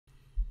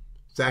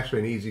It's actually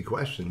an easy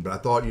question, but I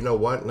thought, you know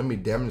what? Let me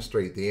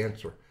demonstrate the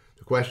answer.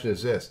 The question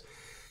is this: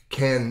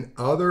 can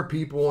other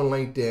people on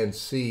LinkedIn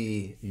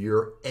see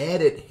your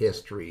edit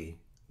history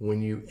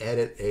when you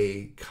edit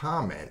a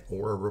comment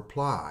or a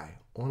reply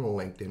on a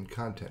LinkedIn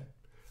content?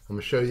 I'm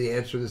going to show you the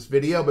answer to this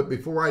video, but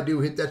before I do,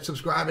 hit that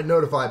subscribe and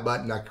notify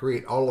button. I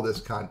create all of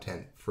this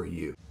content for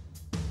you.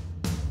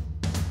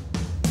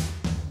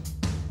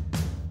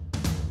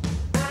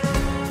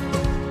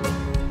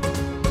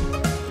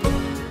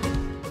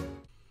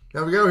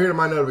 Now, if we go here to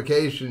my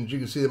notifications, you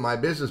can see that my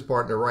business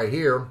partner right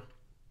here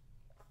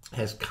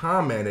has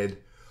commented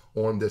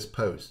on this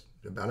post.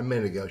 About a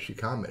minute ago, she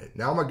commented.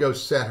 Now I'm going to go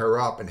set her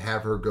up and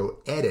have her go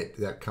edit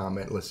that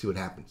comment. Let's see what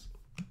happens.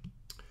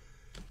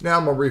 Now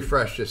I'm going to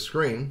refresh this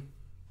screen.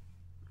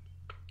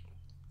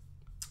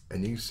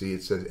 And you can see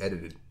it says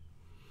edited.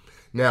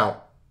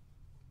 Now,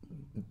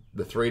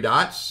 the three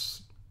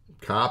dots,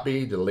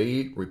 copy,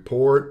 delete,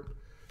 report.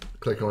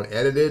 Click on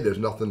edited. There's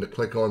nothing to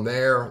click on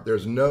there.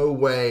 There's no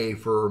way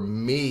for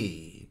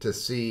me to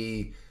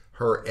see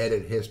her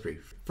edit history.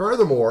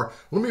 Furthermore,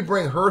 let me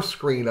bring her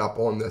screen up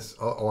on this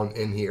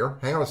in here.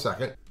 Hang on a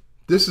second.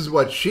 This is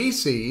what she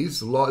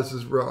sees. This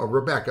is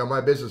Rebecca,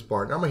 my business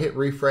partner. I'm going to hit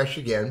refresh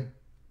again.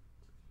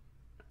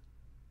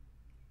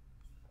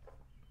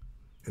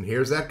 And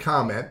here's that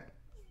comment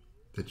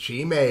that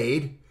she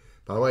made.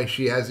 By the way,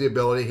 she has the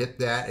ability to hit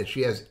that, and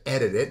she has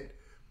edited.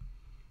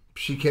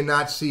 She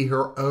cannot see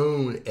her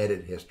own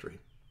edit history.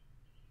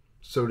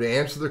 So to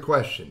answer the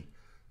question,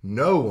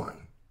 no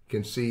one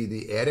can see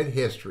the edit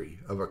history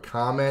of a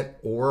comment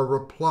or a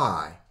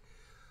reply.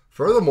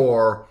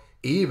 Furthermore,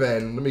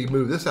 let me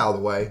move this out of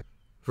the way.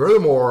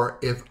 Furthermore,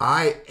 if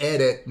I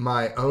edit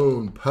my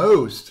own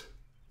post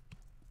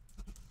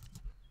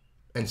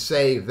and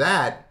save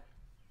that,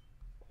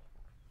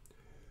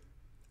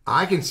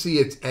 I can see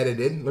it's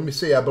edited. Let me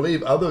see, I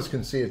believe others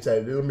can see it's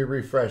edited. Let me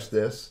refresh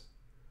this.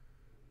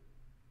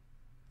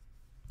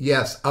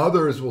 Yes,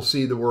 others will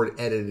see the word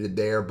edited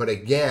there, but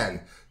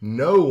again,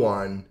 no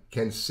one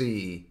can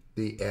see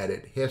the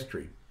edit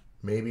history,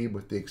 maybe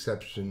with the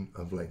exception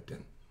of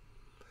LinkedIn.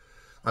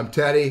 I'm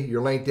Teddy,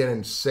 your LinkedIn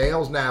and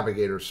sales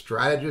navigator,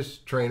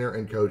 strategist, trainer,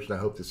 and coach, and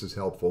I hope this is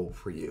helpful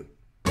for you.